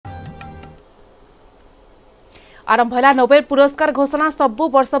आरंभ है नोबेल पुरस्कार घोषणा सबु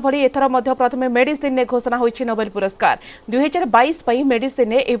वर्ष भली एथर मध्य प्रथमे मेडिसिन ने घोषणा होइछि नोबेल पुरस्कार 2022 पई मेडिसिन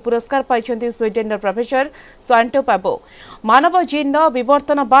ने ए पुरस्कार पाइछन्ति स्वीडेन प्रोफेसर स्वान्टे पाबो मानव जीन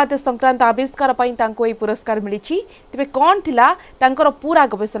विवर्तनवाद संक्रांत आविष्कार पई तांको ए पुरस्कार मिलिछि तबे कोन थिला तांकर पूरा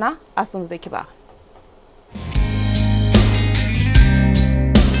गवेषणा आसुन देखिबा।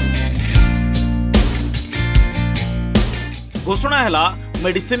 घोषणा हैला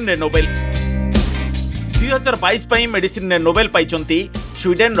मेडिसिन रे नोबेल 2022 पई मेडिसिन ने नोबेल पाइछन्ति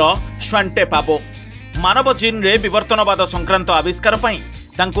स्वीडेन रो स्वान्टे पाबो मानव जीन रे विवर्तनवाद संक्रांत आविष्कार पई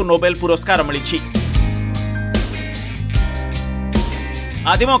तांको नोबेल पुरस्कार मिलिछि।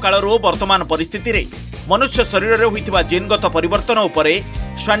 आदिम कालरो वर्तमान परिस्थिति रे मनुष्य शरीर रे होइतिबा जीनगत परिवर्तन उपरे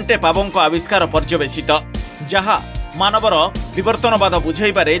स्वान्टे पाबोंको आविष्कार पर्यवेसित जहा मानवर विवर्तनवाद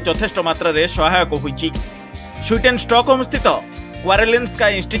बुझाइबारे यथेष्ट मात्रा रे सहायक होइछि। स्वीडेन स्टॉकहोम स्थित क्वारेलिन्स्का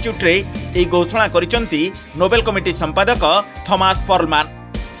इंस्टीट्यूट रे ए घोषणा करिसंती नोबेल कमिटी संपादक Thomas Perlman.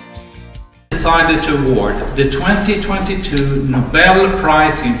 Decided to award the 2022 Nobel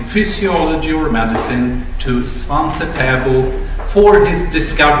Prize in Physiology or Medicine to Svante Pääbo for his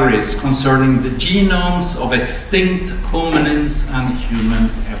discoveries concerning the genomes of extinct hominins and human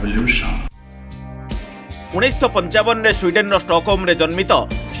evolution. 1955 रे Sweden रो Stockholm रे जन्मित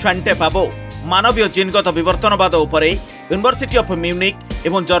स्वान्टे पाबो मानवीय जीनगत विवर्तनवाद उपरे university of Munich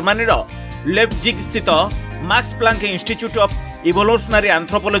एवं Germany रो Leipzig स्थित max Planck institute of evolutionary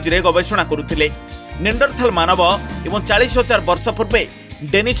anthropology रे गवेषणा करुथिले। Neanderthal मानव एवं 40,000 वर्ष पूर्वे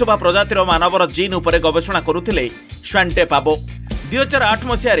डेनिसोवा प्रजातिर मानवर जीन उपरे गवेषणा करुथिले स्वान्टे पाबो। 2008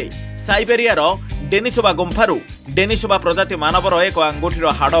 मसिया रे साइबेरिया रो डेनिसोवा गुंफारु डेनिसोवा प्रजाति मानवर एक अंगुठीर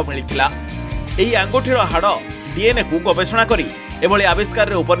हाड़ मिलिथिला। एही अंगुठीर हाड़ डीएनए को गवेषणा करी एभली आविष्कार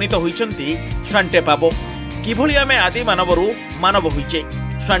रे उपनीत होइछन्ती स्वान्टे पाबो। किभली आमे आदि मानवरु मानव होइछे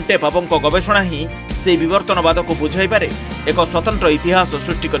स्वान्टे पाबोंको गवेषणा ही से विवर्तनवाद को बुझाइबारे एक स्वतंत्र इतिहास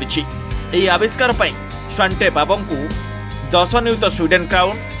सृष्टि करिछि। एही आविष्कार पई स्वान्टे पाबोंको 10 नियुत स्वीडेन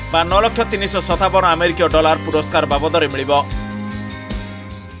क्राउन बा 9,357 अमेरिकीय डॉलर पुरस्कार बाबदरे मिलिबो।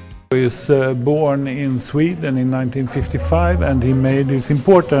 He was born in Sweden in 1955 and he made his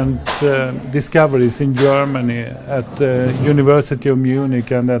important discoveries in Germany at the University of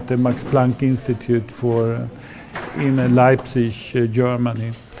Munich and at the Max Planck Institute in Leipzig,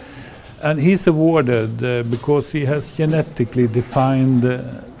 Germany. And he's awarded because he has genetically defined,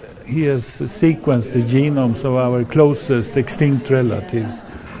 he has sequenced the genomes of our closest extinct relatives,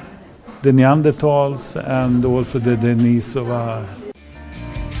 the Neanderthals and also the Denisova.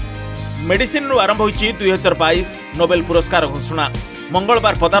 Medicine रो आरंभ होइछि 2022 Nobel पुरस्कार घोषणा।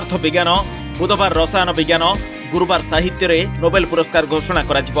 मंगलवार पदार्थ विज्ञान, बुधवार रसायन विज्ञान, गुरुवार साहित्य रे नोबेल पुरस्कार घोषणा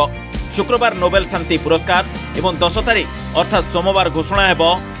करा जिवो। शुक्रवार नोबेल शांति पुरस्कार एवं 10 तारीख अर्थात सोमवार घोषणा हेबो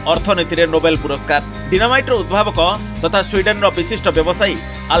अर्थनीति रे नोबेल पुरस्कार। डिनामाइट रो उद्भावक तथा स्वीडेन रो विशिष्ट व्यवसायी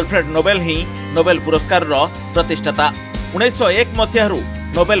आल्फ्रेड नोबेल ही नोबेल पुरस्कार रो प्रतिष्ठाता। 1901 मसियारु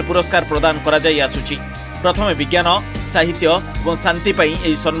नोबेल पुरस्कार प्रदान करा जाई आसुछि। प्रथमे विज्ञान, साहित्य और शांति पई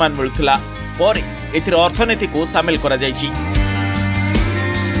एही सम्मान मिलुथिला परे एथिर अर्थनीति को शामिल करा जायछि।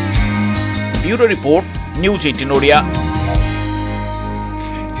 Bureau report news 18 Odia.